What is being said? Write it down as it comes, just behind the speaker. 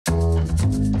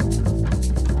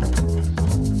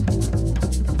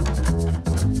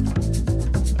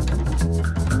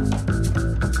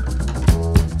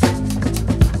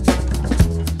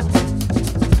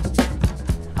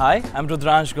Hi, I'm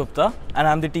Rudransh Gupta and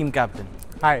I'm the team captain.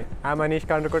 Hi, I'm Anish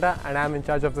Kandrakota and I'm in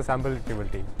charge of the sample retrieval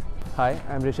team. Hi,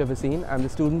 I'm Rishabh Hasseen. I'm the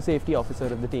student safety officer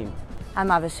of the team. I'm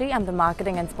Avashri. I'm the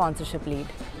marketing and sponsorship lead.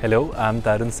 Hello, I'm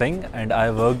Tarun Singh and I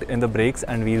worked in the brakes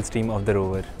and wheels team of the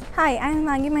rover. Hi, I'm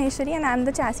Mangi Maheshwari and I'm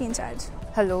the chassis in charge.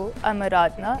 Hello, I'm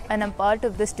Aradhna and I'm part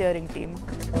of the steering team.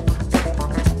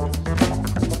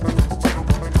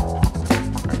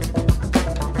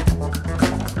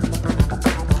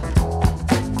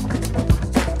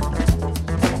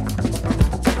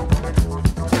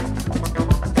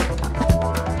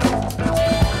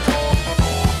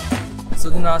 So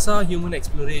the NASA Human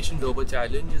Exploration Rover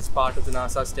Challenge is part of the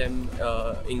NASA STEM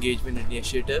engagement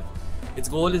initiative. Its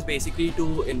goal is basically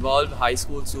to involve high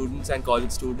school students and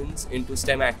college students into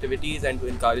STEM activities and to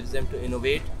encourage them to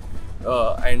innovate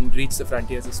and reach the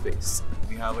frontiers of space.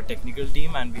 We have a technical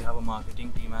team and we have a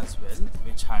marketing team as well,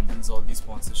 which handles all the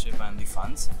sponsorship and the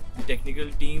funds. The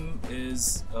technical team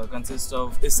is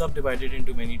subdivided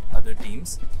into many other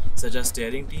teams, such as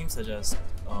steering team, such as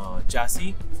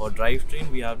chassis. For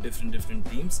drivetrain, we have different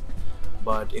teams,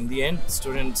 but in the end,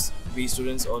 we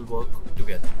students all work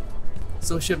together.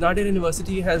 So Shiv Nadar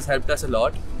University has helped us a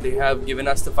lot. They have given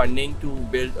us the funding to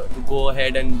go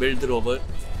ahead and build the rover,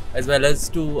 as well as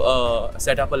to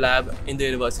set up a lab in the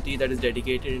university that is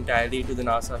dedicated entirely to the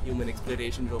NASA Human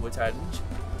Exploration Rover Challenge.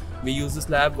 We use this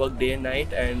lab, work day and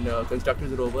night, and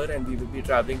constructed the rover, and we will be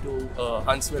traveling to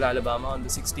Huntsville, Alabama on the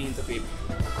 16th of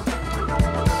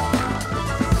April.